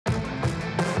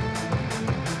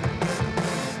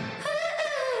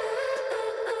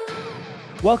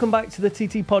Welcome back to the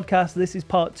TT podcast. This is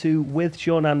part 2 with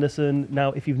Shaun Anderson.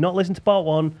 Now, if you've not listened to part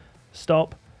 1,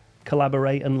 stop,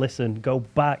 collaborate and listen. Go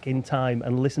back in time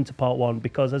and listen to part 1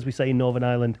 because, as we say in Northern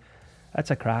Ireland,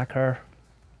 that's a cracker.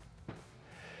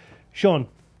 Shaun,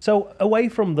 so away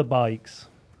from the bikes,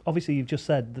 obviously you've just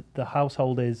said that the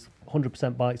household is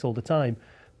 100% bikes all the time,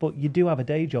 but you do have a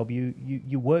day job.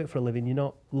 You work for a living. You're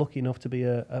not lucky enough to be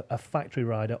a factory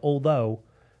rider, although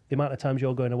the amount of times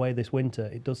you're going away this winter,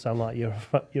 it does sound like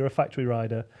you're a factory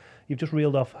rider. You've just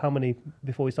reeled off how many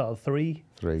before we started?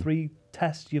 Three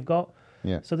tests you've got.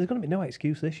 Yeah. So there's going to be no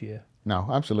excuse this year. No,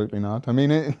 absolutely not. I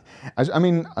mean,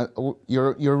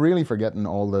 you're really forgetting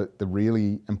all the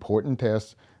really important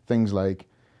tests, things like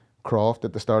Croft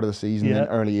at the start of the season in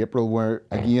early April, where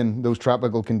again those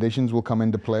tropical conditions will come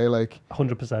into play, like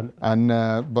 100%.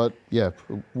 And but yeah,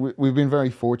 we've been very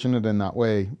fortunate in that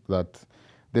way that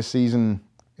this season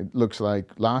it looks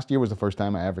like last year was the first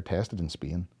time I ever tested in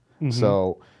Spain. Mm-hmm.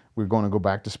 So we're going to go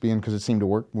back to Spain because it seemed to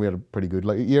work. We had a pretty good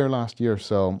year last year.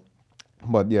 So,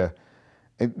 but yeah,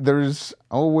 there's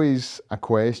always a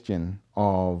question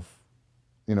of,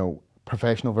 you know,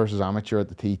 professional versus amateur at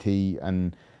the TT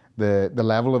and the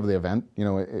level of the event. You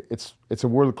know, it's a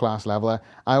world-class level.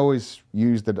 I always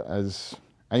used it as,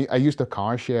 I used to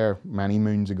car share many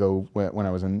moons ago when I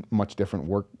was in much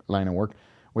different line of work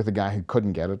with a guy who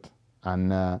couldn't get it.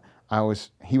 And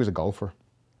he was a golfer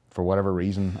for whatever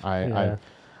reason. I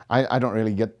don't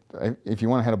really get, if you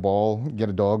want to hit a ball, get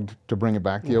a dog to bring it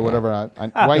back to you or whatever.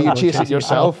 Why you chase it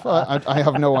yourself, I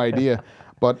have no idea.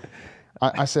 But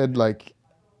I said, like,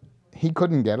 he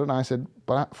couldn't get it. And I said,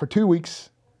 but for 2 weeks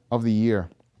of the year,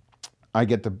 I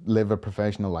get to live a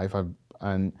professional life.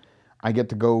 And I get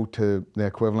to go to the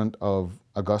equivalent of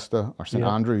Augusta or St.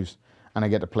 Andrews, and I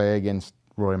get to play against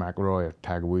Rory McIlroy or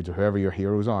Tiger Woods or whoever your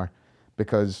heroes are,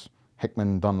 because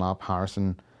Hickman, Dunlop,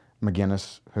 Harrison,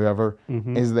 McGuinness, whoever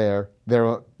is there,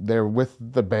 they're with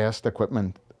the best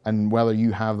equipment, and whether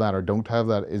you have that or don't have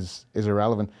that is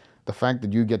irrelevant. The fact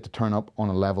that you get to turn up on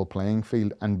a level playing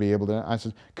field and be able to, I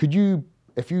said, could you,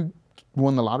 if you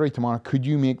won the lottery tomorrow, could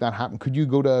you make that happen? Could you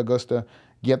go to Augusta,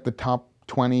 get the top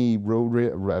 20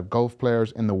 golf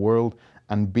players in the world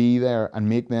and be there and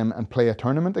make them and play a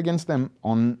tournament against them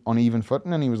on even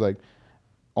footing? And he was like,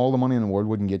 all the money in the world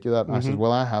wouldn't get you that. And I said,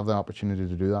 well, I have the opportunity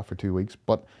to do that for 2 weeks.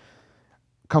 But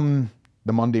come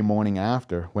the Monday morning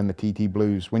after, when the TT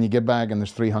Blues, when you get back and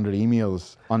there's 300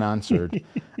 emails unanswered,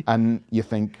 and you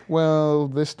think, well,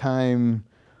 this time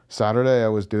Saturday I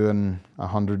was doing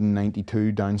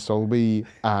 192 down Sulby,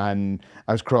 and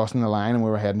I was crossing the line and we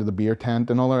were heading to the beer tent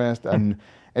and all the rest. And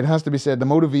it has to be said, the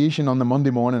motivation on the Monday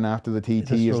morning after the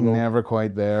TT is never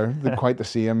quite there, quite the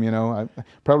same, you know. I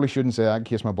probably shouldn't say that in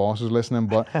case my boss is listening,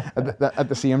 but at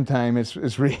the same time, it's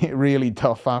really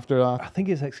tough after that. I think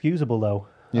it's excusable, though,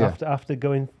 after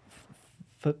going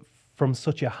from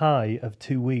such a high of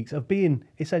 2 weeks, of being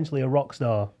essentially a rock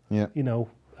star, you know,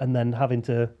 and then having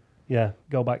to,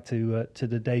 go back to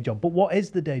the day job. But what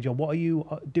is the day job? What are you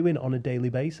doing on a daily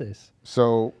basis?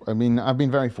 So, I mean, I've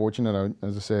been very fortunate,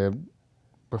 as I say,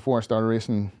 before I started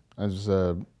racing, I was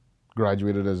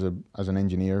graduated as an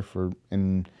engineer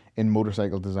in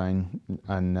motorcycle design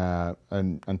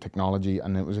and technology,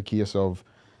 and it was a case of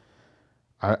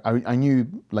I knew,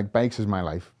 like, bikes is my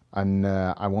life, and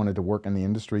I wanted to work in the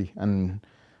industry, and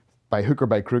by hook or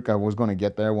by crook I was going to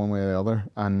get there one way or the other.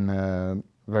 And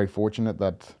very fortunate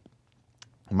that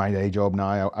my day job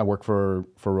now, I work for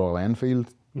Royal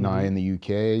Enfield now in the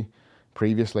UK.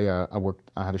 Previously, I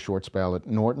had a short spell at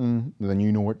Norton, the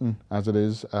new Norton, as it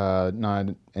is, now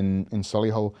in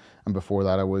Solihull, and before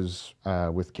that I was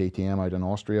with KTM out in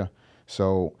Austria.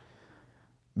 So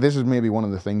this is maybe one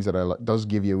of the things that does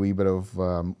give you a wee bit of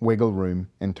wiggle room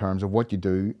in terms of what you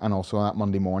do, and also that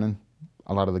Monday morning,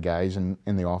 a lot of the guys in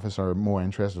the office are more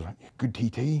interested. Like, good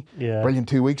TT, brilliant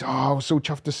 2 weeks. Oh, I was so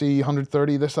chuffed to see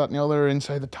 130, this, that, and the other,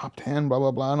 inside the top 10, blah,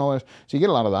 blah, blah, and all that. So you get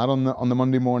a lot of that on the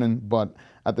Monday morning, but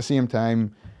at the same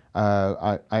time,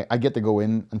 I get to go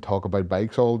in and talk about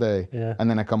bikes all day, and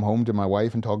then I come home to my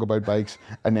wife and talk about bikes,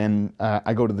 and then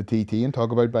I go to the TT and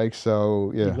talk about bikes.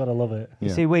 So you've got to love it. You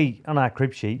see, on our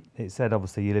crib sheet, it said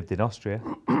obviously you lived in Austria,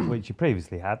 which you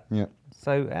previously had. Yeah.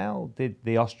 So how did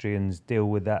the Austrians deal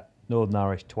with that Northern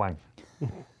Irish twang?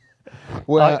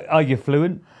 Well, are you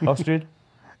fluent Austrian?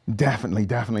 Definitely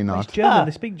not. It's German.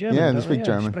 They speak German. Yeah, they speak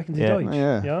German. Deutsch.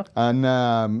 Yeah.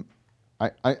 And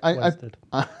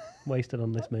Wasted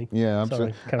on this, me. Yeah,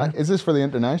 absolutely. Is this for the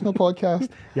international podcast?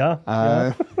 Yeah.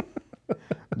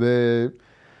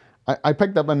 I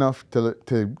picked up enough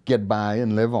to get by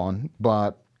and live on,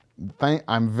 but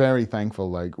I'm very thankful.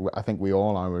 Like I think we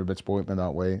all are. We're a bit spoiled in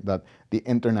that way. That the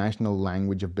international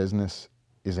language of business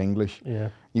is English. Yeah.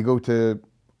 You go to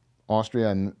Austria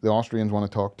and the Austrians want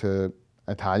to talk to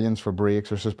Italians for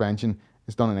brakes or suspension.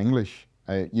 It's done in English.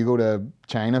 You go to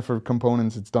China for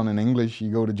components, it's done in English.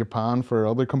 You go to Japan for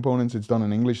other components, it's done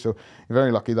in English. So you're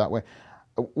very lucky that way.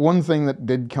 One thing that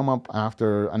did come up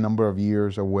after a number of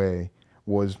years away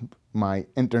was my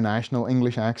international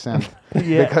English accent.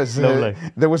 Yeah, because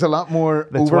there was a lot more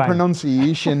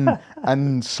over-pronunciation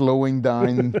and slowing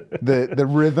down the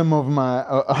rhythm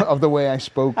of the way I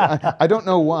spoke. I don't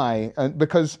know why,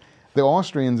 because the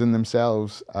Austrians in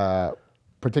themselves,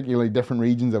 particularly different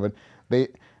regions of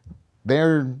it,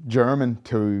 they're German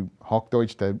to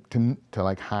Hochdeutsch to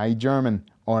like High German,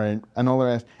 and all the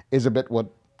rest is a bit what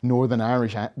Northern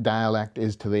Irish dialect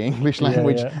is to the English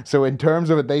language. Yeah. So in terms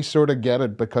of it, they sort of get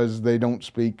it because they don't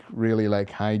speak really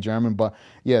like High German. But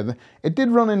yeah, it did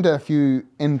run into a few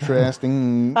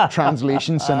interesting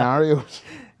translation scenarios.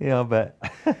 Yeah, I bet.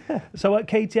 So at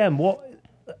KTM,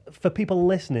 for people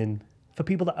listening, for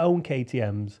people that own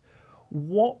KTMs,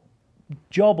 what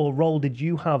job or role did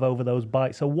you have over those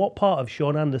bikes? So what part of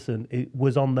Shaun Anderson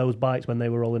was on those bikes when they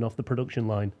were rolling off the production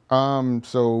line?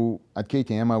 So at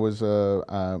KTM I was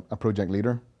a project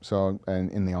leader, so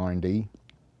in the R&D.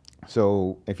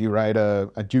 So if you ride a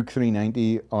Duke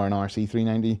 390 or an RC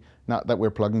 390, not that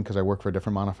we're plugging because I work for a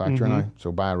different manufacturer now,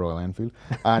 so buy a Royal Enfield.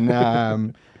 And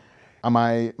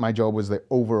my job was the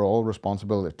overall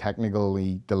responsibility of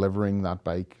technically delivering that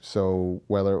bike. So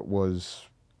whether it was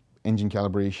engine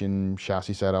calibration,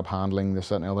 chassis setup, handling, this,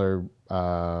 that, and the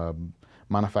other,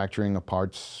 manufacturing of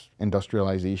parts,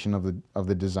 industrialization of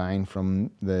the design from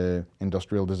the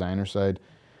industrial designer side.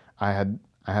 I had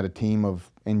a team of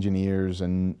engineers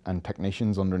and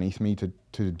technicians underneath me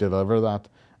to deliver that,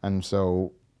 and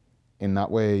so in that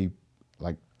way,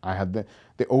 like I had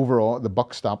the overall, the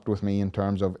buck stopped with me in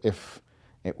terms of if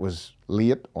it was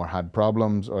late or had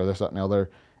problems or this, that, and the other,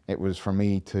 it was for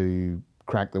me to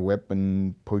crack the whip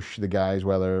and push the guys,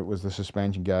 whether it was the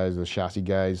suspension guys, the chassis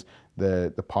guys,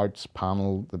 the parts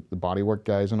panel, the bodywork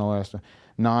guys and all that stuff.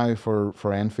 Now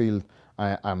for Enfield,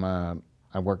 I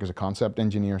work as a concept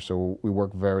engineer, so we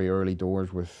work very early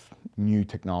doors with new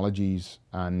technologies,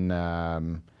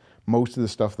 and most of the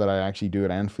stuff that I actually do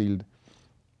at Enfield,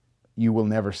 you will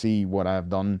never see what I've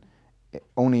done,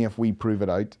 only if we prove it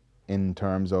out in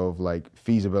terms of like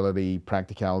feasibility,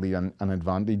 practicality and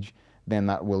advantage. Then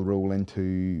that will roll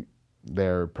into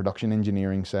their production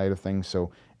engineering side of things.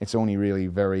 So it's only really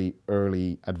very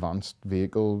early advanced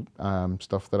vehicle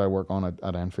stuff that I work on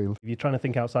at Enfield. You're trying to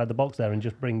think outside the box there and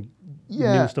just bring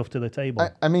new stuff to the table.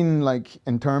 I mean, like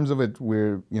in terms of it,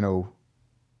 we're,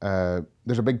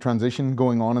 there's a big transition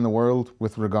going on in the world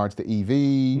with regards to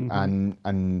EV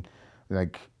and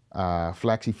like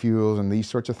flexi fuels and these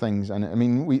sorts of things. And I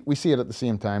mean, we see it at the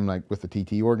same time, like with the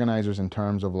TT organizers, in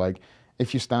terms of like,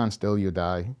 if you stand still, you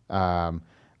die.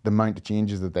 The amount of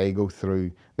changes that they go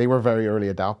through, they were very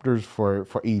early adopters for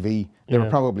EV. They were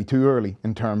probably too early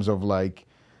in terms of like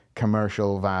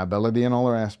commercial viability and all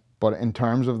the rest. But in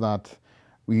terms of that,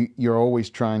 you're always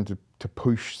trying to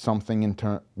push something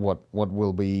into what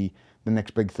will be the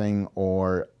next big thing,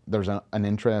 or there's an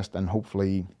interest, and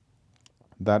hopefully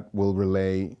that will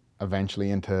relay eventually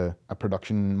into a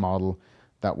production model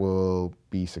that will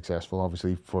be successful,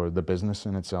 obviously, for the business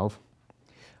in itself.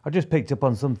 I just picked up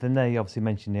on something there. You obviously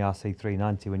mentioned the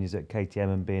RC390 when you was at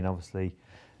KTM and being obviously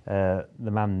the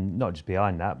man, not just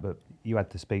behind that, but you had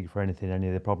to speak for any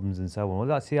of the problems and so on.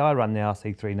 Well, see, I ran the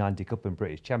RC390 Cup and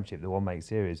British Championship, the one-make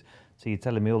series. So you're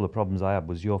telling me all the problems I had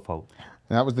was your fault?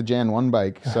 And that was the Gen 1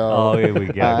 bike. So oh, here we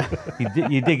go.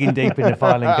 You're digging deep in the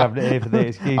filing cabinet here for the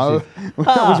excuses.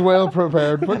 I was well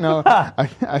prepared, but no,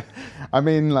 I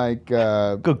mean, like...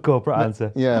 good corporate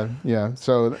answer. Yeah.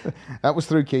 So that was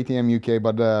through KTM UK,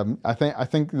 but I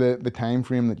think the time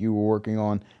frame that you were working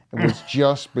on, it was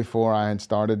just before I had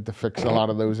started to fix a lot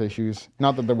of those issues.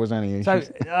 Not that there was any issues.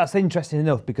 So that's interesting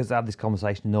enough, because I have this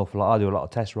conversation an awful lot. I do a lot of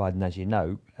test riding, as you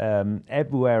know.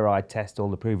 Everywhere I test, all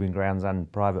the proving grounds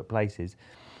and private places,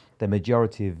 the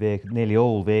majority of nearly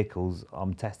all vehicles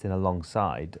I'm testing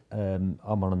alongside, I'm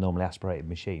on a normally aspirated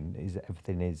machine.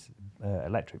 Everything is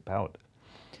electric powered.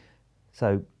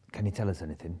 So can you tell us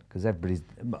anything? Because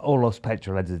all us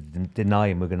petrol heads are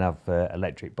denying we're going to have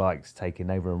electric bikes taking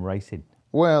over and racing.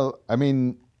 Well, I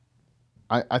mean,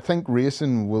 I think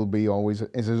racing will be always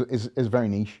is very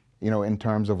niche, in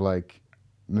terms of like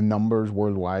the numbers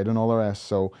worldwide and all the rest.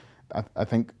 So I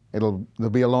think there'll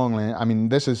be a long lane. I mean,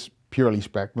 this is purely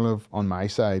speculative on my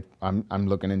side. I'm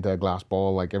looking into a glass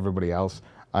ball like everybody else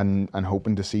and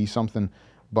hoping to see something.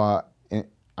 But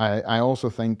I also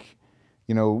think,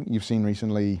 you've seen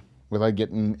recently, without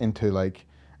getting into like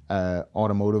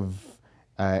automotive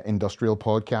industrial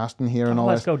podcasting here and all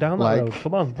Let's this, go down that like, road.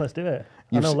 Come on, let's do it.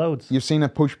 I know loads. You've seen a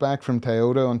pushback from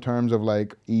Toyota in terms of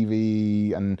like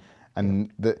EV and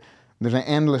there's an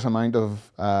endless amount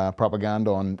of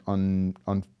propaganda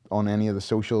on any of the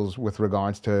socials with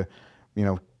regards to,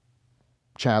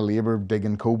 child labour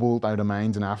digging cobalt out of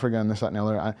mines in Africa and this, that and the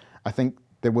other. I think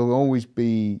there will always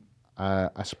be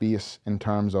a space in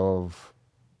terms of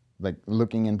like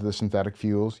looking into the synthetic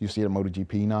fuels. You see it at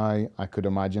MotoGP now. I could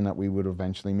imagine that we would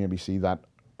eventually maybe see that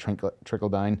trickle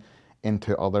down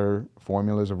into other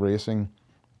formulas of racing.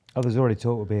 Oh, there's already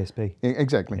talk with BSP.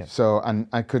 Exactly. Yeah. So, and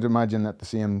I could imagine at the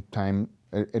same time,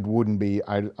 it wouldn't be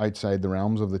outside the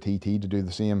realms of the TT to do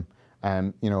the same.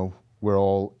 We're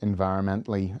all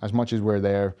environmentally, as much as we're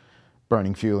there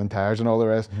burning fuel and tires and all the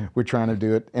rest, we're trying to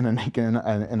do it in an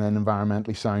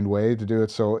environmentally sound way to do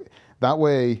it. So that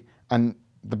way, and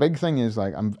the big thing is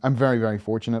like, I'm very, very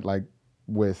fortunate, like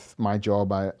with my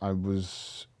job, I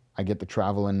get to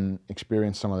travel and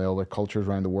experience some of the other cultures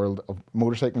around the world of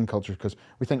motorcycling cultures, because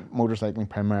we think motorcycling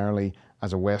primarily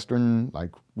as a Western, like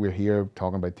we're here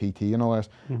talking about TT and all that,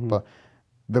 but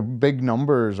the big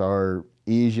numbers are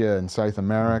Asia and South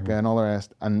America and all the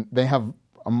rest, and they have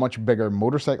a much bigger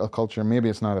motorcycle culture. Maybe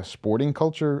it's not a sporting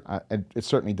culture, it's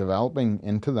certainly developing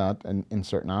into that in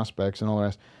certain aspects and all the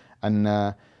rest.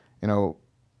 And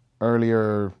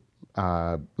earlier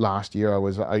last year I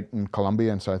was out in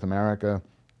Colombia in South America,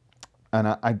 and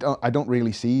I don't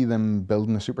really see them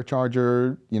building a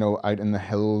supercharger, out in the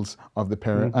hills of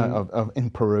the in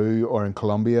Peru or in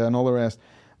Colombia and all the rest.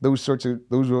 Those sorts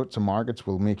of markets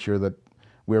will make sure that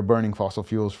we're burning fossil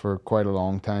fuels for quite a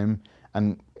long time,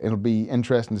 and it'll be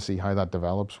interesting to see how that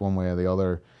develops one way or the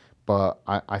other. But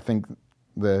I think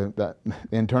the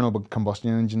internal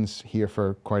combustion engine's here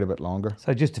for quite a bit longer.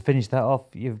 So just to finish that off,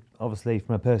 you've obviously,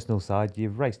 from a personal side,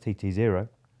 you've raced TT0.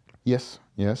 Yes.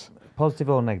 Positive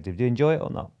or negative? Do you enjoy it or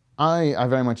not? I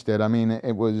very much did. I mean,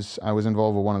 I was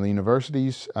involved with one of the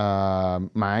universities.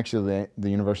 The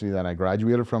university that I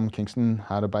graduated from, Kingston,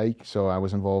 had a bike, so I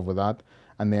was involved with that.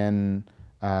 And then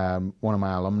one of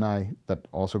my alumni that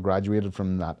also graduated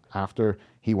from that after,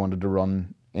 he wanted to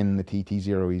run in the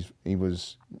TT0. He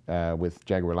was with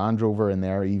Jaguar Land Rover in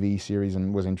their EV series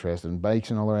and was interested in bikes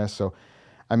and all the rest. So,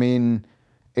 I mean,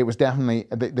 it was definitely,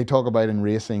 they talk about in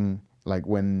racing, like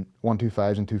when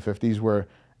 125s and 250s were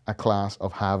a class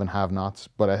of have and have-nots,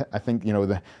 but I think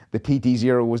the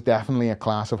TT0 was definitely a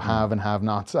class of have and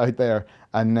have-nots out there,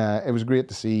 and it was great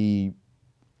to see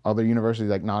other universities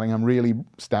like Nottingham really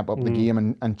step up the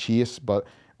game and chase. But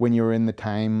when you're in the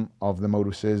time of the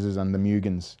Moto Sizzes and the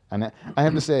Mugans, and I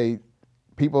have to say,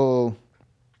 people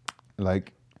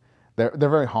like they're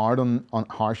very harsh on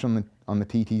the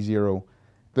TT0.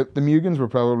 The Mugans were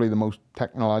probably the most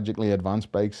technologically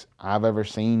advanced bikes I've ever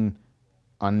seen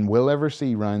and will ever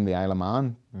see around the Isle of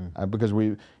Man, because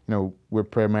we're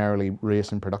primarily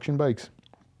racing production bikes.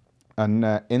 And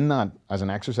in that, as an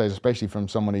exercise, especially from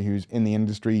somebody who's in the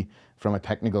industry from a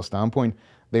technical standpoint,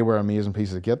 they were amazing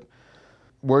pieces of kit.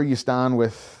 Where you stand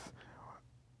with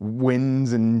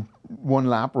wins and one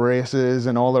lap races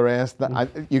and all the rest,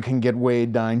 you can get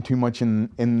weighed down too much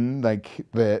in like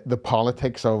the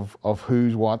politics of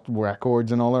who's what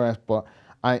records and all the rest. But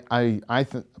I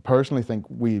personally think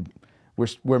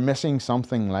we're missing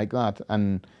something like that,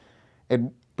 and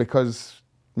because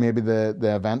maybe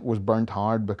the event was burnt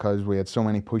hard because we had so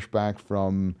many pushback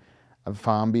from a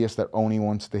fan base that only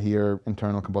wants to hear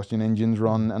internal combustion engines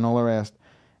run and all the rest.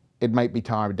 It might be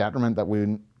to our detriment that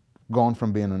we've gone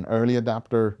from being an early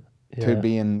adapter to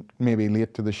being maybe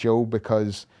late to the show,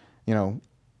 because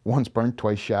once burnt,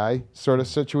 twice shy sort of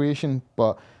situation.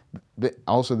 But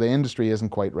also the industry isn't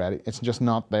quite ready. It's just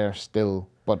not there still.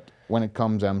 But when it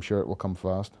comes, I'm sure it will come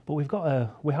fast. But we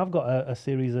have got a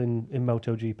series in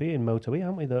MotoGP, in Moto E,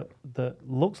 haven't we? That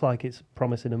looks like it's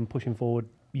promising and pushing forward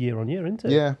year on year, isn't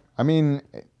it? Yeah, I mean,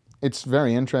 it's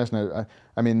very interesting.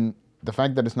 I mean, the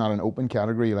fact that it's not an open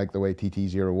category like the way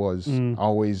TT0 was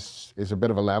always is a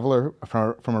bit of a leveler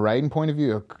from a riding point of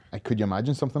view. Could you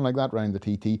imagine something like that around the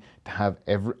TT, to have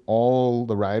all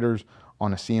the riders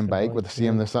on a same bike with the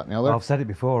same this, that, and the other? Well, I've said it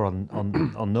before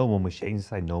on normal machines,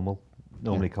 say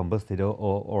normally combusted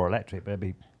or electric, but it'd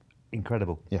be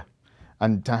incredible. Yeah,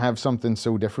 and to have something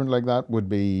so different like that would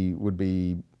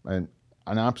be an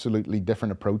absolutely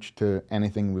different approach to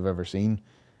anything we've ever seen,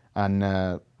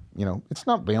 and it's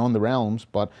not beyond the realms,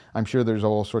 but I'm sure there's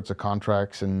all sorts of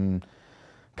contracts and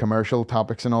commercial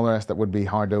topics and all the rest that would be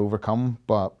hard to overcome,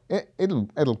 but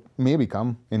it'll maybe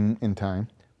come in time.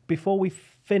 before we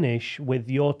finish with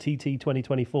your TT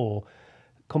 2024,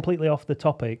 completely off the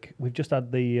topic, we've just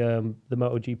had the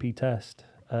MotoGP test.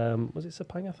 Was it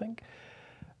Sepang, I think?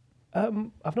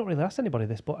 I've not really asked anybody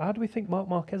this, but how do we think Marc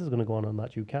Marquez is going to go on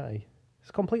that Ducati? It's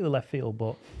completely left field,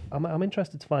 but I'm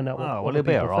interested to find out what he'll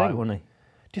be all right, think. won't he? Do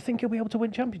you think he'll be able to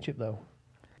win championship though?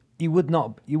 You would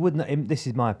not. This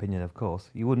is my opinion, of course.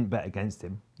 You wouldn't bet against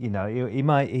him. You know, he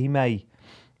may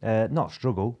not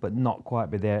struggle, but not quite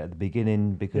be there at the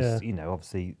beginning because you know,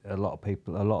 obviously, a lot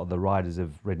of the riders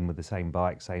have ridden with the same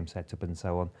bike, same setup, and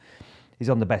so on. He's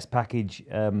on the best package.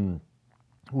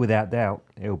 Without doubt,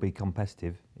 he'll be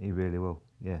competitive. He really will.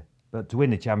 Yeah, but to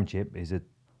win the championship is a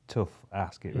tough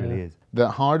ask. It really is. The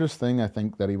hardest thing I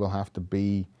think that he will have to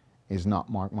be is not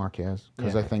Marc Marquez,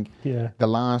 because I think the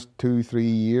last 2-3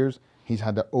 years he's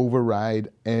had to override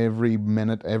every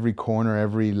minute, every corner,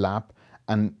 every lap,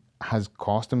 and has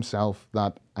cost himself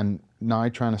that. And now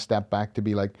trying to step back to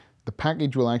be like, the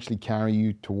package will actually carry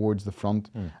you towards the front,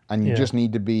 and you just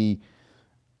need to be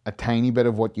a tiny bit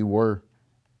of what you were.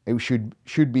 It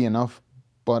should be enough.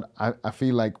 But I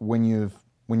feel like when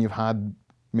you've had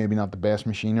maybe not the best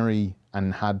machinery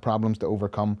and had problems to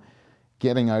overcome,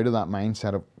 getting out of that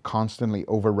mindset of constantly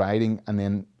overriding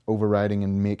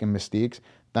and making mistakes,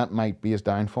 that might be his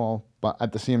downfall. But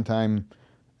at the same time,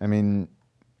 I mean,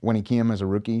 when he came as a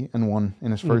rookie and won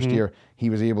in his first year, he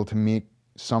was able to make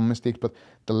some mistakes. But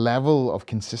the level of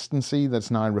consistency that's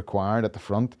now required at the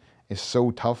front is so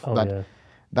tough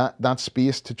that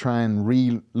space to try and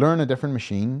relearn a different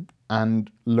machine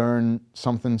and learn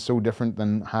something so different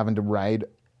than having to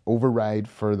override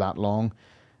for that long,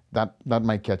 that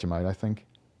might catch him out, I think.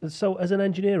 So as an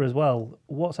engineer as well,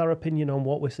 what's our opinion on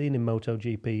what we're seeing in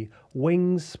MotoGP?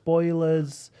 Wings,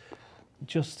 spoilers,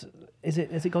 just, has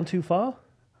it gone too far?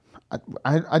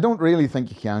 I don't really think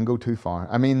you can go too far.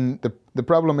 I mean, the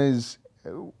problem is,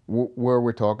 where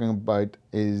we're talking about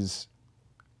is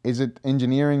it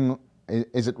engineering,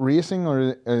 is it racing,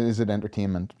 or is it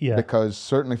entertainment? Yeah. Because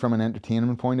certainly from an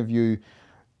entertainment point of view,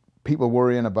 people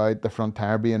worrying about the front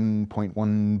tire being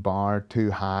 0.1 bar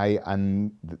too high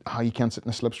and how you can't sit in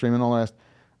a slipstream and all the rest.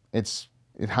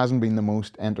 It hasn't been the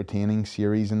most entertaining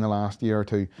series in the last year or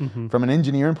two. From an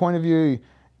engineering point of view,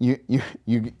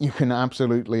 you can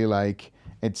absolutely, like,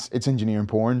 it's engineering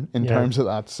porn in terms of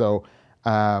that. So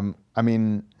I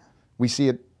mean, we see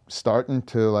it starting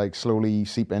to like slowly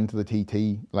seep into the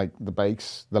TT, like the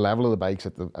bikes, the level of the bikes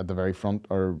at the very front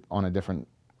are on a different,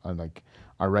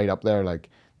 are right up there. Like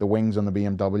the wings on the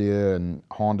BMW, and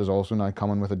Honda's also now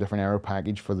coming with a different aero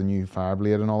package for the new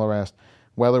Fireblade and all the rest.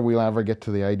 Whether we'll ever get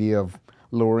to the idea of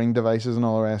lowering devices and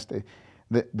all the rest,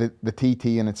 the TT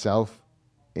in itself,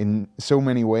 in so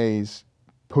many ways,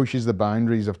 pushes the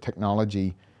boundaries of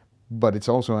technology, but it's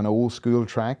also an old school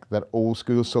track that old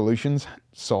school solutions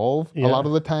solve a lot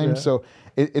of the time. So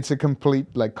it's a complete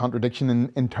like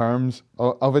contradiction in terms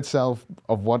of itself,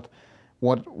 of what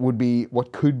would be,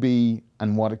 what could be,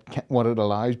 and what it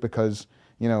allows, because,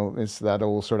 you know, it's that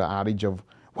old sort of adage of,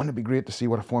 wouldn't it be great to see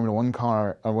what a Formula One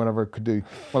car or whatever could do?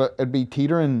 Well, it'd be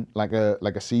teetering like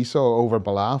a seesaw over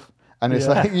Balaf. And it's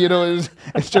like, you know,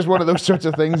 it's just one of those sorts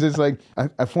of things. It's like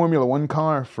a Formula One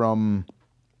car from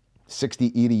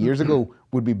 60, 80 years ago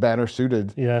would be better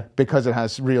suited because it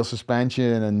has real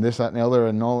suspension and this, that, and the other,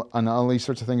 and all these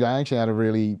sorts of things. I actually had a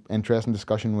really interesting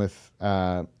discussion with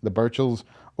the Birchells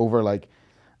over, like,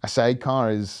 a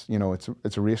sidecar is, you know,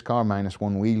 it's a race car minus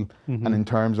one wheel, and in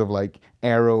terms of like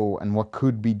aero and what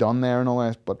could be done there and all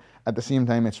that, but at the same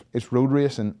time it's road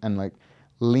racing and like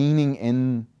leaning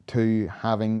in to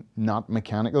having not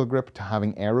mechanical grip to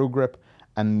having aero grip,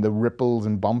 and the ripples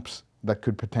and bumps that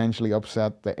could potentially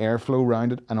upset the airflow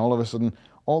around it, and all of a sudden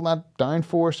all that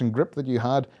downforce and grip that you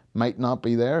had might not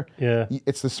be there.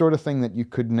 It's the sort of thing that you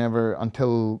could never,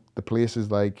 until the place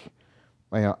is like,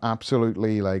 you know,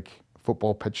 absolutely like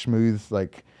football pitch smooth,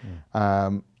 like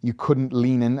you couldn't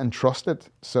lean in and trust it.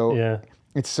 So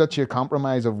it's such a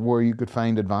compromise of where you could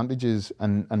find advantages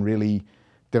and really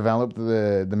develop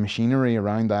the machinery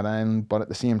around that end, but at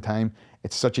the same time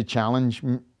it's such a challenge,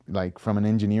 like from an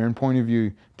engineering point of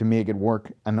view, to make it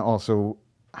work and also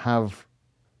have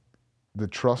the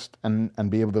trust and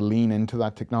be able to lean into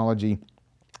that technology,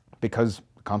 because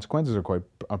consequences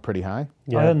are pretty high.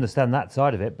 I understand that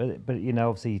side of it, but you know,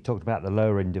 obviously you talked about the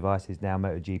lower end devices now,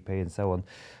 MotoGP and so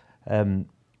on.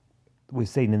 We've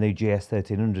seen the new GS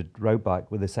 1300 road bike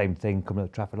with the same thing coming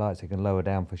up traffic lights. It can lower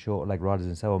down for short leg riders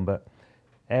and so on, but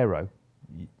aero,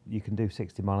 you can do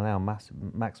 60 mile an hour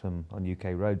maximum on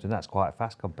UK roads, and that's quite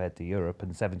fast compared to Europe,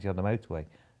 and 70 on the motorway.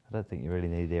 I don't think you really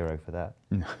need aero for that.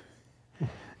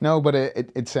 No, but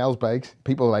it sells bikes.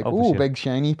 People are like, Oh, for oh, sure. big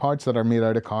shiny parts that are made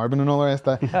out of carbon and all the rest.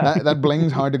 That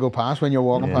bling's hard to go past when you're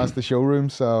walking Yeah. past the showroom.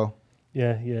 So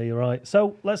Yeah, you're right.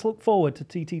 So let's look forward to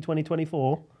TT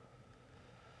 2024.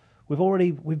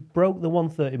 We've broke the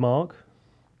 130 mark,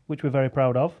 which we're very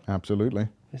proud of. absolutely.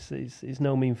 It's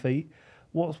no mean feat.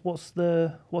 What's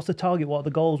the target? What are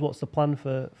the goals? What's the plan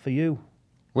for you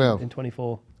Well, in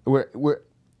 24?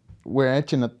 we're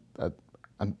etching at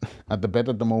the bit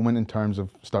at the moment in terms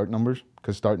of start numbers,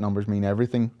 because start numbers mean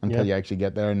everything until you actually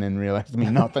get there and then realize they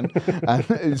mean nothing. And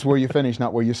it's where you finish,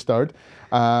 not where you start.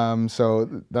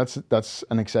 So that's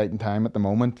an exciting time at the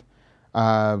moment.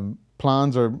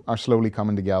 Plans are slowly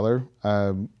coming together.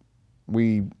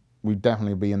 We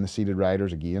definitely be in the seated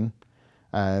riders again.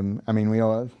 I mean, we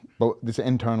all, but this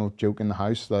internal joke in the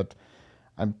house that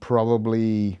I'm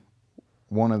probably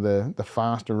one of the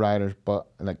faster riders, but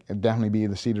like I'd definitely be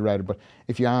the seated rider. But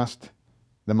if you asked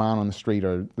the man on the street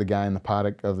or the guy in the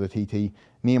paddock of the TT,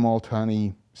 name all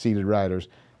 20 seated riders,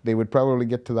 they would probably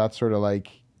get to that sort of like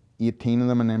 18 of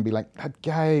them and then be like, that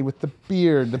guy with the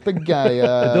beard, the big guy.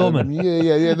 The doorman.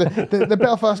 Yeah, the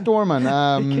Belfast doorman.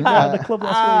 The club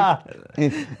last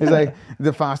week. It's like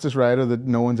the fastest rider that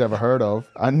no one's ever heard of.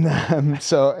 And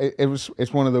so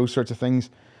it's one of those sorts of things.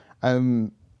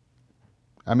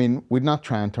 I mean, we'd not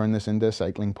try and turn this into a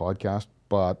cycling podcast,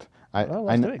 but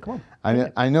Let's do it. Come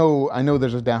on. I know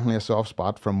there's definitely a soft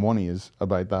spot from one of yous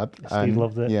about that. Steve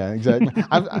loved it. Yeah, exactly.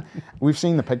 We've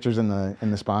seen the pictures in the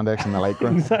spandex and the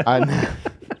lycra. Exactly.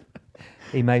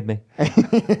 He made me.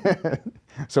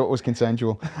 So it was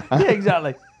consensual. Yeah,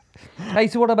 exactly. Hey,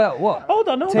 so what about what? Hold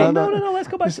on, no. Let's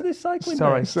go back to this cycling.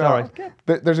 Sorry, bit. sorry. Okay.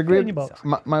 There's a Put it in great. your box.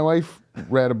 My wife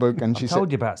read a book and she I said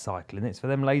told you about cycling. It's for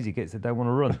them lazy kids that don't want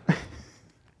to run.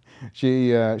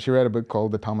 she read a book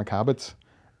called Atomic Habits,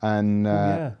 and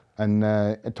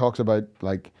it talks about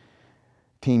like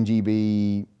Team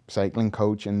GB cycling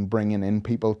coach and bringing in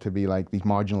people to be like these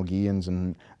marginal gains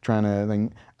and trying to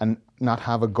think and not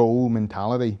have a goal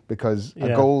mentality, because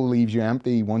a goal leaves you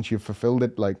empty once you've fulfilled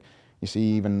it. Like you see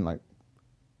even like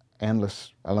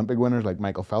endless Olympic winners like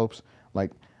Michael Phelps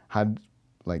like had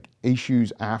like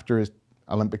issues after his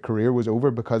Olympic career was over,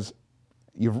 because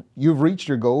you've reached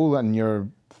your goal and you're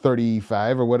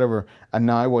 35 or whatever, and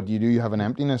now what do? You have an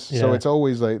emptiness. So it's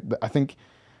always like, I think,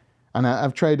 and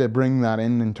I've tried to bring that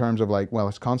in terms of like, well,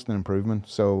 it's constant improvement.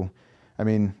 So I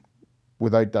mean,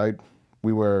 without doubt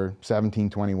we were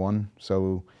 17:21,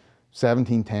 so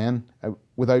 17:10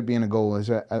 without being a goal is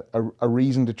a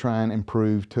reason to try and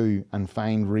improve too, and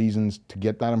find reasons to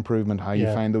get that improvement, how you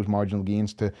find those marginal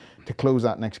gains to close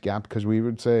that next gap. Because we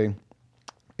would say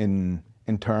in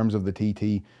terms of the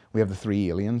TT, we have the three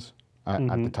aliens at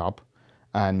the top,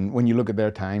 and when you look at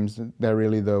their times, they're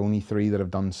really the only three that have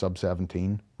done sub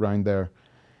 17 round there.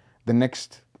 The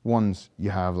next ones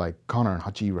you have like Connor and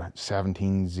Hutchie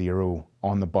 17:0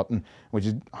 on the button, which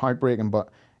is heartbreaking, but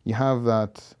you have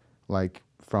that like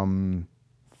from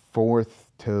 4th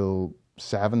till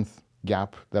 7th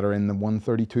gap that are in the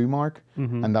 132 mark,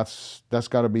 and that's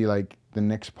got to be like the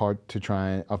next part to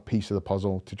try a piece of the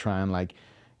puzzle to try and like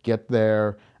get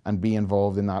there and be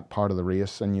involved in that part of the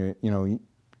race. And you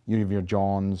have your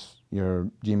Johns, your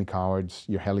Jamie Cowards,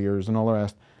 your Helliers and all the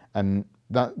rest, and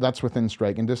that's within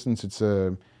striking distance. It's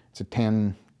a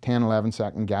 10-11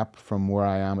 second gap from where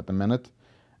I am at the minute,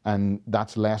 and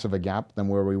that's less of a gap than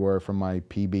where we were from my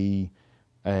PB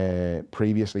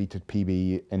previously to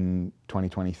PB in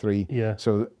 2023. Yeah.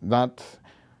 So that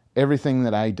everything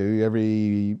that I do,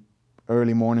 every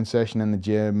early morning session in the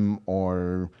gym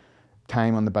or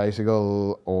time on the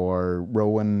bicycle or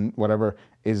rowing, whatever,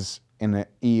 is in an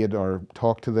aid or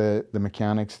talk to the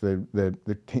mechanics,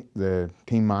 the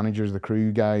team managers, the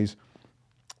crew guys.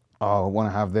 Oh, I want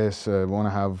to have this. I want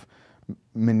to have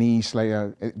my niece. Like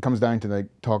it comes down to like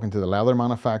talking to the leather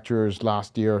manufacturers.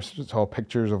 Last year, I saw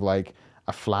pictures of like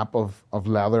a flap of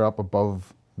leather up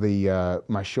above the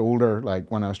my shoulder. Like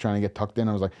when I was trying to get tucked in,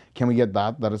 I was like, "Can we get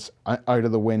that is out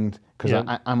of the wind?" Because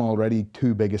I'm already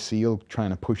too big a seal trying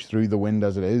to push through the wind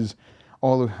as it is.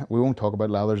 We won't talk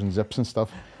about leathers and zips and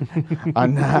stuff.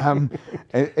 And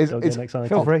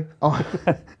Feel free.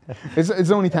 It's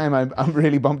the only time I'm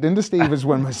really bumped into Steve is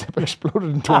when my zip exploded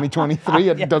in 2023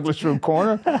 at Douglas Road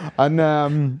Corner.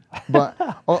 And but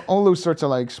all those sorts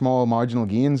of like small marginal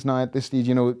gains now at this stage,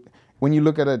 when you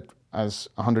look at it as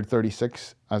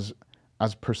 136 as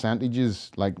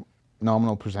percentages, like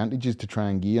nominal percentages to try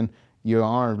and gain, you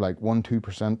are like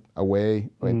 1-2% away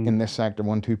in this sector,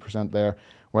 1-2% there.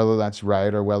 Whether that's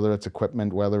rider, whether it's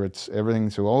equipment, whether it's everything.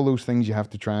 So all those things you have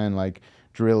to try and like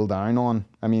drill down on.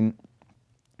 I mean,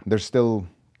 there's still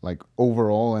like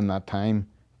overall in that time,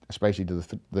 especially to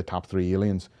the top 3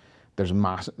 aliens, there's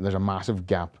a massive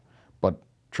gap. But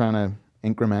trying to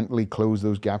incrementally close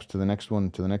those gaps to the next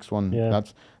one, Yeah.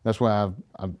 that's why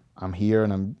I'm here,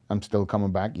 and I'm still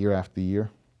coming back year after year.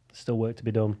 Still work to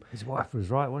be done. His wife was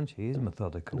right, wasn't she? He's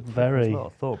methodical. Very. There's a lot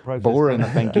of thought process. Boring, I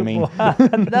think you mean.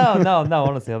 No,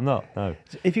 honestly, I'm not. No.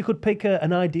 If you could pick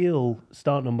an ideal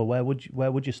start number, where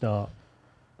would you start?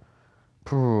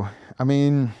 I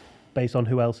mean, based on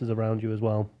who else is around you as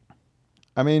well.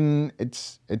 I mean,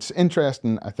 it's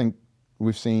interesting. I think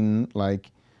we've seen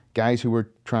like guys who were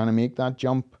trying to make that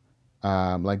jump,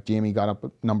 like Jamie got up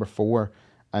at number 4,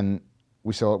 and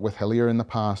we saw it with Hillier in the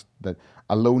past, that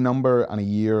a low number and a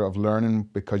year of learning,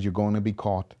 because you're going to be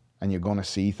caught and you're going to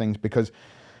see things. Because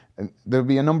there'll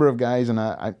be a number of guys, and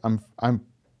I'm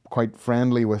quite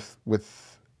friendly with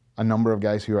a number of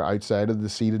guys who are outside of the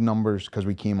seeded numbers, because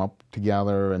we came up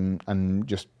together and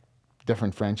just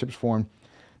different friendships formed.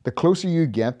 The closer you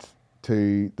get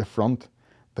to the front,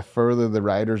 the further the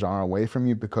riders are away from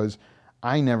you, because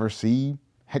I never see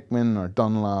Hickman or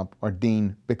Dunlop or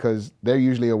Dean, because they're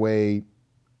usually away,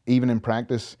 even in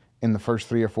practice, in the first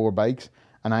 3 or 4 bikes,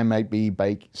 and I might be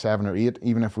bike 7 or 8,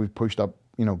 even if we've pushed up,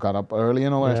 got up early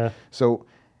and all that. So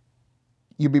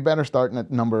you'd be better starting at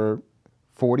number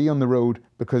 40 on the road,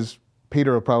 because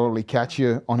Peter will probably catch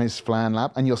you on his flying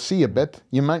lap, and you'll see a bit.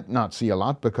 You might not see a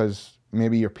lot, because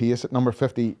maybe your pace at number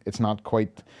 50, it's not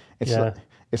quite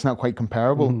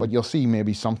comparable, but you'll see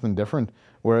maybe something different.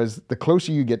 Whereas the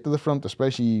closer you get to the front,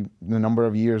 especially the number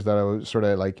of years that I was sort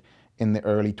of like in the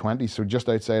early 20s, so just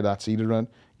outside that seeded run,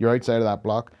 you're outside of that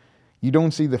block, you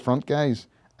don't see the front guys,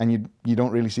 and you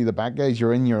don't really see the back guys.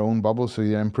 You're in your own bubble, so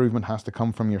your improvement has to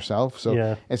come from yourself.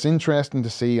 So it's interesting to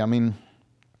see. I mean,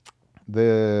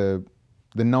 the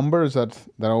numbers that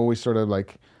always sort of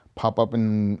like pop up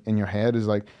in your head is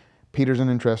like, Peter's an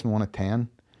interesting one at 10,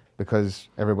 because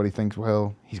everybody thinks,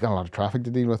 well, he's got a lot of traffic to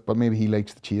deal with, but maybe he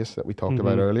likes the chase that we talked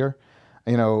about earlier.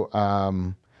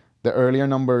 The earlier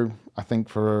number, I think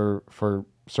for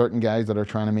certain guys that are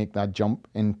trying to make that jump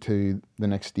into the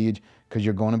next stage, because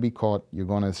you're going to be caught, you're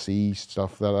going to see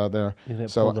stuff that are there.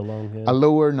 So a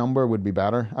lower number would be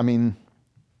better. I mean,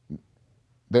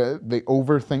 the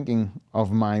overthinking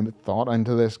of my thought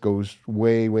into this goes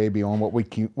way, way beyond what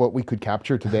we could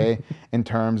capture today in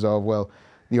terms of, well,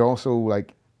 you're also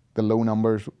like the low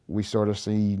numbers, we sort of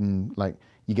see like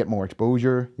you get more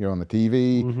exposure, you're on the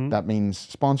TV, that means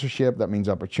sponsorship, that means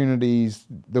opportunities,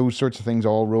 those sorts of things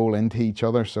all roll into each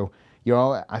other. So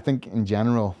I think in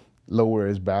general, lower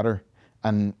is better.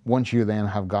 And once you then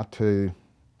have got to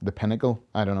the pinnacle,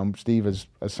 I don't know, Steve, as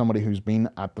somebody who's been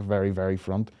at the very, very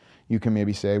front, you can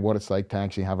maybe say what it's like to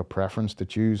actually have a preference to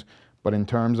choose. But in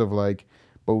terms of like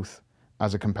both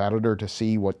as a competitor to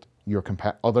see what your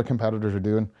other competitors are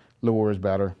doing, lower is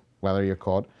better, whether you're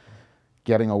caught.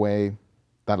 Getting away,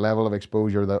 that level of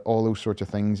exposure, that all those sorts of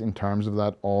things in terms of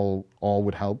that all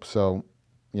would help. So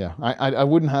yeah, I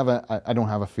wouldn't have I don't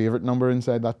have a favorite number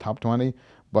inside that top 20,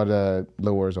 but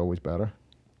lower is always better.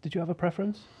 Did you have a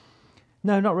preference?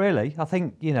 No, not really. I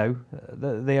think,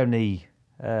 the only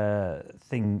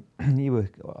thing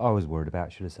I was worried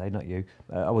about, should I say, not you,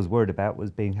 I was worried about was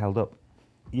being held up,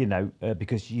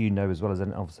 because as well as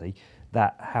obviously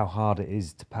that how hard it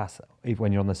is to pass, even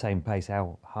when you're on the same pace,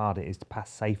 how hard it is to pass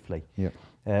safely. Yeah.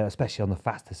 Especially on the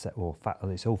faster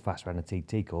it's all fast around the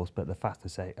TT course, but the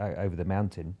faster over the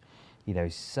mountain,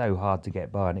 it's so hard to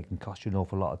get by, and it can cost you an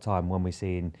awful lot of time when we're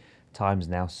seeing times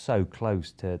now so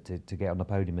close to get on the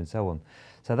podium and so on.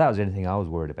 So that was the only thing I was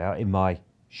worried about in my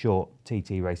short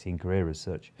TT racing career as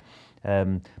such.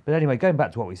 But anyway, going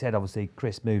back to what we said, obviously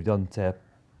Chris moved on to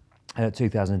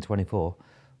 2024.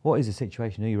 What is the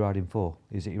situation? Who are you riding for?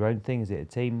 Is it your own thing? Is it a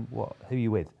team? Who are you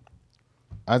with?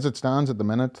 As it stands at the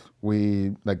minute,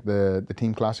 we like the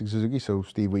Team Classic Suzuki, so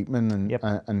Steve Wheatman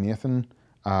and Nathan.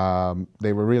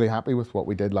 They were really happy with what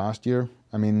we did last year.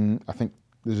 I mean, I think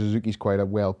the Suzuki's quite a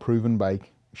well-proven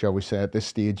bike, shall we say, at this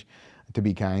stage, to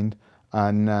be kind.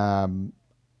 And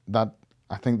that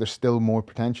I think there's still more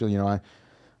potential.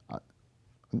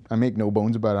 I make no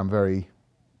bones about it. I'm very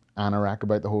anorak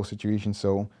about the whole situation.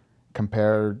 So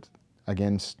compared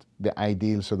against the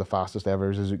ideal, so the fastest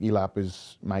ever Suzuki lap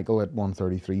is Michael at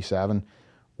 1:33.7.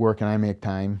 Where can I make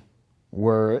time?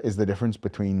 Where is the difference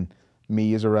between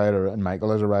me as a rider and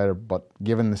Michael as a rider? But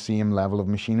given the same level of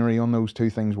machinery on those two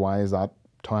things, why is that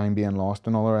time being lost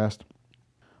and all the rest?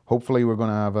 Hopefully we're going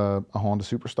to have a Honda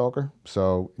Superstalker,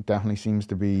 so it definitely seems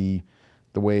to be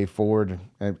the way forward.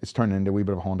 It's turning into a wee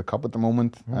bit of a Honda Cup at the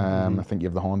moment. I think you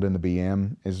have the Honda and the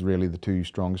BM is really the two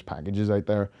strongest packages out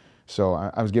there. So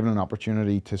I was given an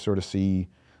opportunity to sort of see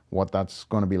what that's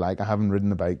going to be like. I haven't ridden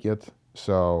the bike yet,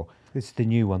 So This is the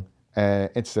new one.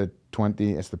 it's a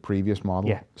 20. It's the previous model.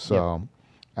 Yeah. So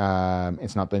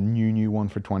it's not the new one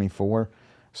for 24.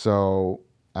 So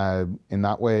in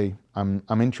that way, I'm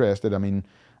interested. I mean,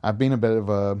 I've been a bit of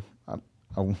a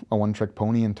one-trick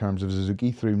pony in terms of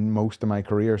Suzuki through most of my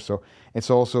career. So it's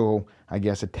also, I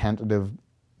guess, a tentative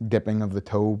dipping of the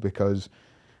toe because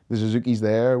the Suzuki's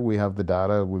there. We have the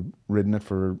data. We've ridden it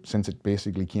since it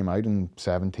basically came out in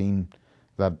 17.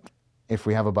 That if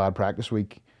we have a bad practice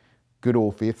week, good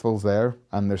old faithful's there,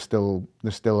 and there's still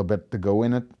a bit to go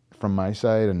in it from my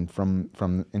side and from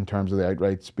in terms of the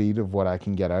outright speed of what I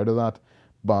can get out of that.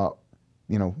 But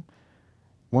you know,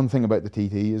 one thing about the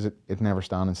TT is it never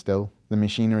standing still. The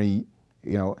machinery,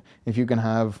 you know, if you can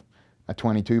have a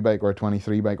 22 bike or a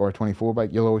 23 bike or a 24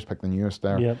 bike, you'll always pick the newest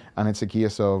there. Yep. And it's a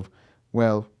case of,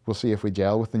 well, we'll see if we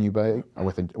gel with the new bike or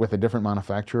with a different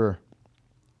manufacturer.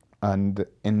 And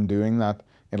in doing that,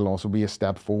 it'll also be a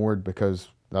step forward because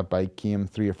that bike came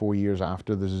 3 or 4 years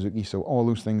after the Suzuki. So all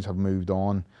those things have moved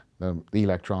on. The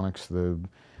electronics, the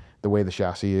way the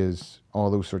chassis is, all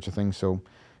those sorts of things. So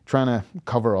trying to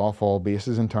cover off all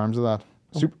bases in terms of that.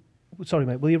 Sorry,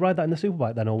 mate. Will you ride that in the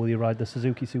Superbike then, or will you ride the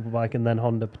Suzuki Superbike and then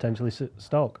Honda potentially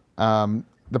stock?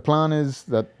 The plan is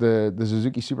that the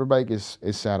Suzuki Superbike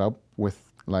is set up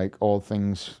with like all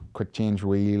things quick change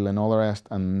wheel and all the rest,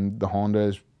 and the Honda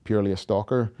is purely a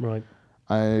stalker. Right.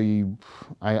 I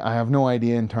have no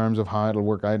idea in terms of how it'll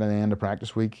work out at the end of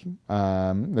practice week.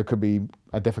 There could be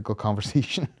a difficult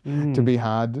conversation to be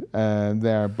had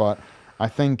there, but I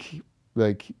think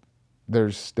like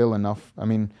there's still enough. I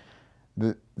mean,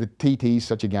 the TT is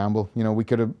such a gamble. You know, we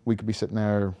could be sitting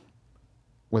there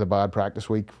with a bad practice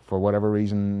week for whatever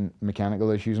reason, mechanical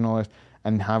issues and all this,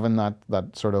 and having that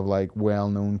sort of like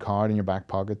well-known card in your back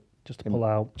pocket. Just to pull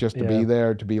out. Just to be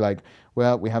there, to be like,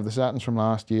 well, we have the settings from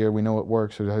last year, we know it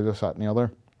works, so how does that and the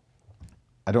other?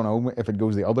 I don't know if it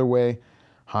goes the other way,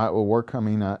 how it will work. I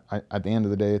mean, at the end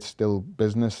of the day, it's still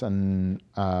business, and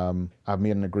I've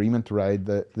made an agreement to ride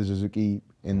the Suzuki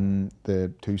in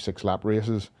the 2 6-lap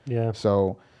races. Yeah.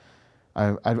 So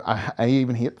I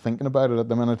even hate thinking about it at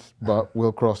the minute, but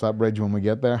we'll cross that bridge when we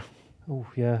get there. Oh,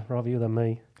 yeah, rather you than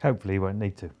me. Hopefully you won't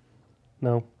need to.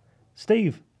 No.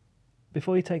 Steve,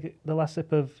 before you take the last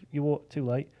sip of your water, too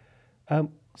late,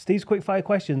 Steve's quickfire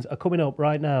questions are coming up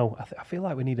right now. I feel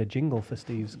like we need a jingle for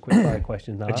Steve's quickfire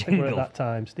questions now. I think we're at that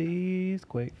time. Steve's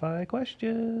quickfire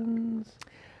questions.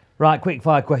 Right,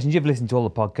 quickfire questions. You've listened to all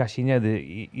the podcasts.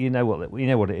 You know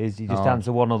what it is. You just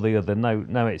answer one or the other.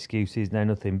 No excuses. No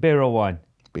nothing. Beer or wine?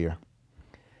 Beer.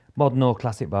 Modern or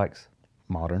classic bikes?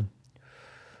 Modern.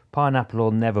 Pineapple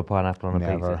or never pineapple on a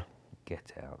pizza? Never.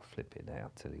 Get out, flip it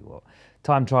out. Tell you what.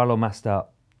 Time trial or mass start?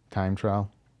 Time trial.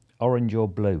 Orange or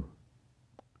blue?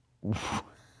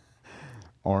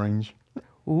 Orange.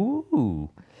 Ooh.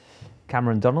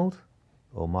 Cameron Donald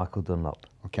or Michael Dunlop?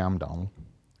 Or Cam Donald.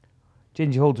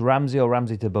 Ginger Hall to Ramsey or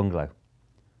Ramsey to Bungalow?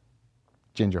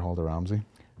 Ginger Hall to Ramsey.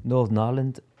 Northern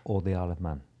Ireland or the Isle of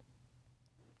Man?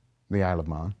 The Isle of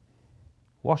Man.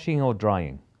 Washing or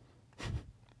drying?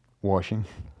 Washing.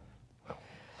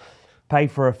 Pay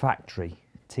for a factory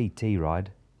TT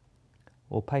ride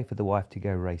or pay for the wife to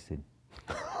go racing?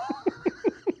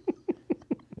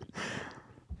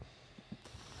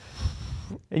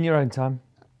 In your own time.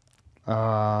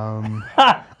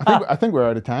 I think we're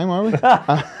out of time, are we?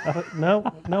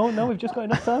 No, we've just got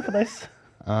enough time for this.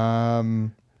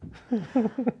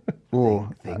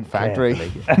 Factory.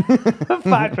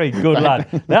 Factory, good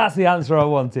lad. That's the answer I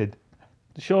wanted.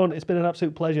 Shaun, it's been an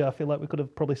absolute pleasure. I feel like we could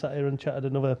have probably sat here and chatted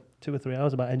another 2 or 3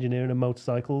 hours about engineering and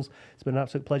motorcycles. It's been an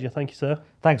absolute pleasure. Thank you, sir.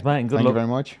 Thanks, mate, and good luck. Thank you very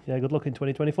much. Yeah, good luck in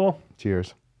 2024.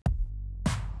 Cheers.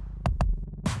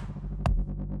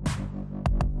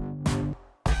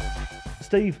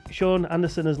 Steve, Shaun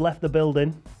Anderson has left the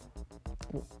building.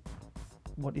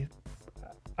 What do you...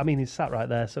 I mean, he's sat right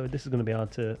there, so this is going to be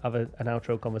hard to have an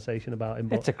outro conversation about him.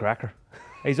 But it's a cracker.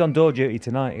 He's on door duty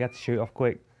tonight. He had to shoot off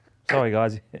quick. Sorry,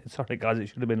 guys. It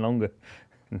should have been longer.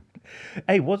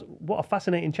 Hey, what a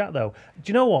fascinating chat, though. Do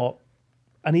you know what?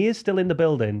 And he is still in the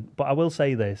building, but I will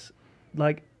say this.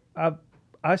 Like,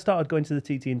 I started going to the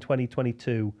TT in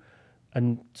 2022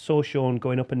 and saw Shaun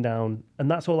going up and down, and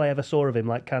that's all I ever saw of him,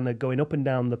 like kind of going up and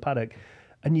down the paddock.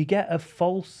 And you get a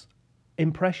false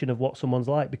impression of what someone's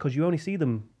like because you only see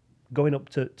them going up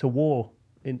to war,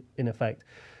 in effect.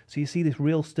 So you see this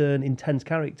real stern, intense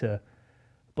character,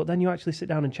 but then you actually sit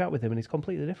down and chat with him and he's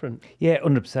completely different. Yeah,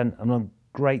 100%. And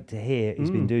great to hear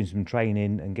he's been doing some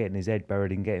training and getting his head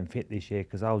buried and getting fit this year,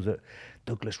 because I was at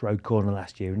Douglas Road Corner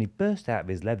last year and he burst out of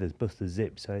his leathers, bust the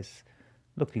zip. So it's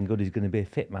looking good. He's going to be a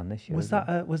fit man this year. Was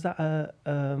that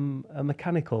a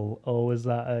mechanical or was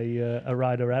that a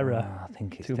rider error? I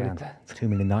think it's down to too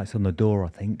many nights on the door, I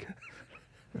think.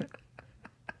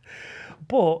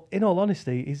 But in all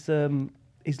honesty, he is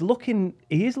looking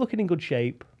in good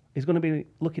shape. He's going to be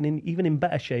looking even in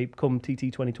better shape come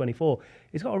TT 2024.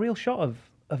 He's got a real shot of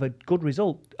a good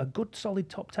result, a good solid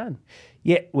top 10.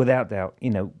 Yeah, without doubt.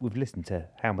 You know, we've listened to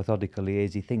how methodical he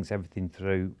is. He thinks everything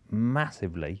through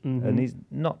massively, and he's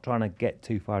not trying to get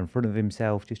too far in front of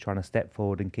himself, just trying to step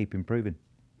forward and keep improving.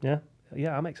 Yeah,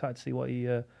 I'm excited to see what he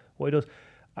does.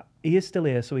 He is still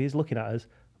here, so he is looking at us.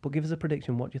 But give us a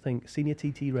prediction. What do you think? Senior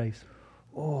TT race?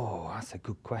 Oh, that's a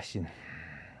good question.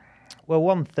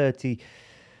 Well,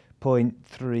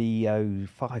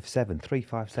 357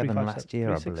 last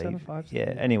year, I believe.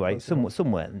 Yeah. Anyway,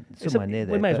 somewhere near there.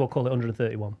 We may as well call it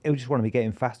 131. He'll just want to be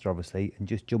getting faster, obviously, and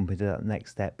just jump into that next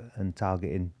step and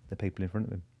targeting the people in front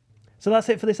of him. So that's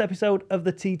it for this episode of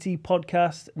the TT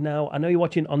podcast. Now, I know you're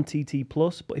watching on TT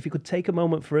Plus, but if you could take a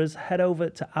moment for us, head over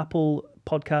to Apple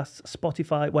Podcasts,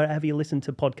 Spotify, wherever you listen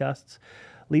to podcasts.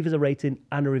 Leave us a rating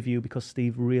and a review because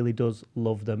Steve really does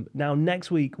love them. Now,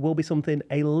 next week will be something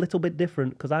a little bit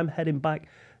different because I'm heading back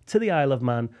to the Isle of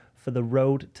Man for the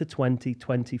Road to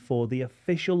 2024, the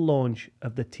official launch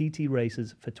of the TT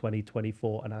races for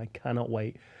 2024, and I cannot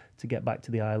wait to get back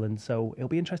to the island. So it'll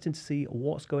be interesting to see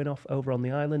what's going off over on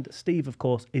the island. Steve, of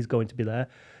course, is going to be there.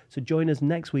 So join us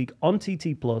next week on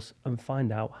TT Plus and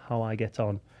find out how I get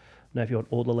on. Now, if you want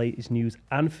all the latest news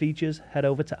and features, head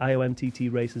over to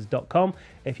iomttraces.com.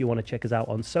 If you want to check us out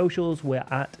on socials, we're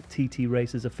at TT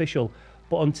Races Official.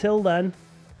 But until then,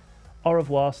 au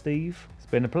revoir, Steve. It's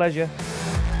been a pleasure.